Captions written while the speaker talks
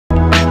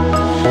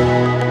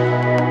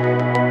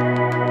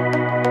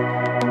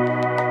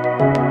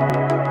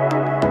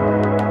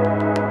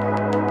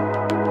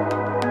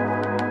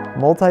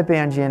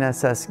Multiband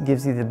GNSS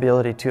gives you the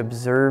ability to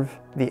observe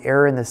the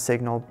error in the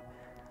signal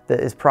that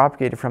is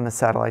propagated from the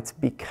satellites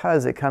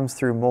because it comes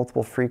through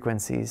multiple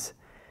frequencies.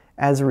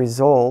 As a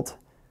result,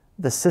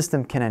 the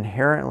system can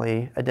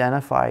inherently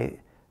identify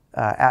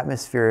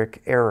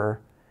atmospheric error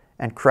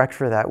and correct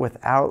for that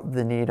without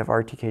the need of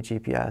RTK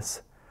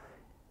GPS.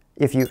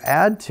 If you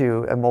add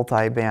to a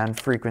multi-band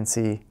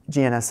frequency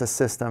GNSS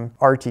system,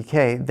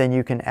 RTK, then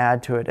you can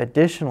add to it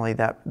additionally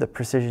the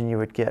precision you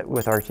would get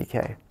with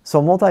RTK.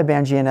 So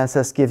multi-band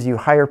GNSS gives you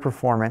higher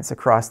performance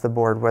across the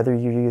board, whether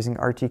you're using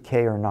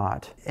RTK or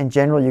not. In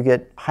general, you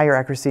get higher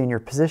accuracy in your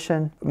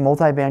position.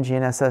 Multi-band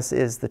GNSS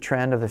is the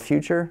trend of the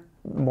future.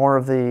 More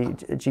of the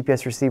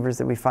GPS receivers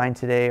that we find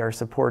today are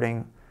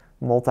supporting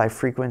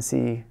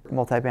multi-frequency,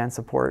 multi-band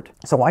support.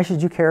 So why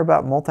should you care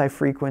about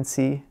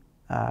multi-frequency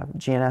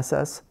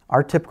GNSS?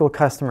 Our typical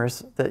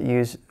customers that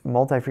use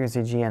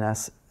multi-frequency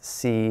GNSS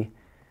see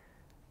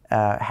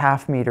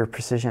half-meter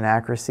precision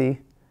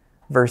accuracy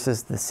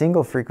versus the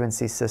single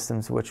frequency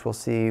systems, which will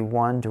see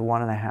 1 to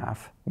 1.5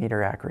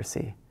 meter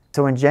accuracy.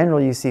 So in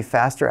general, you see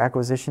faster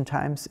acquisition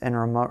times and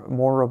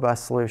more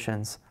robust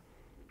solutions.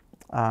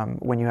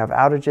 When you have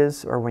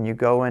outages or when you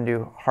go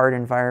into hard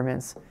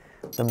environments,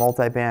 the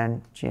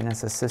multi-band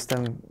GNSS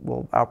system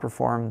will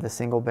outperform the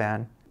single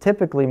band.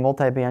 Typically,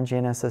 multi-band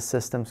GNSS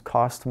systems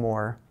cost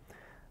more,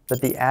 but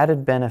the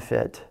added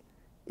benefit,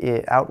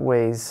 it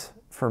outweighs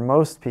for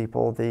most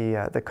people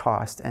the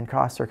cost, and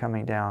costs are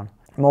coming down.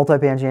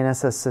 Multi-band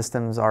GNSS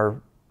systems are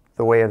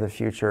the way of the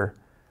future.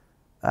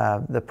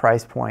 The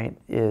price point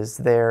is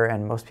there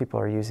and most people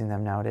are using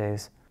them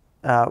nowadays.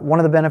 One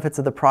of the benefits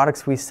of the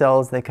products we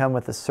sell is they come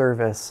with a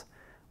service.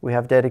 We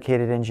have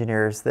dedicated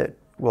engineers that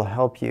will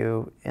help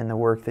you in the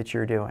work that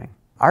you're doing.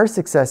 Our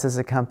success as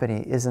a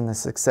company is in the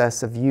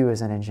success of you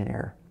as an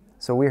engineer,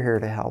 so we're here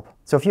to help.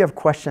 So if you have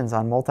questions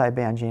on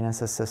multi-band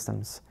GNSS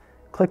systems,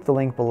 click the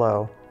link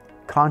below,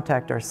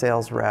 contact our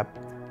sales rep.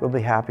 We'll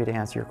be happy to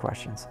answer your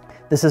questions.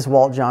 This is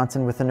Walt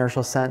Johnson with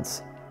Inertial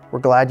Sense. We're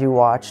glad you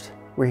watched.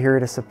 We're here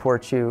to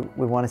support you.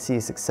 We want to see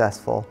you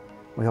successful.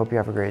 We hope you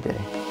have a great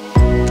day.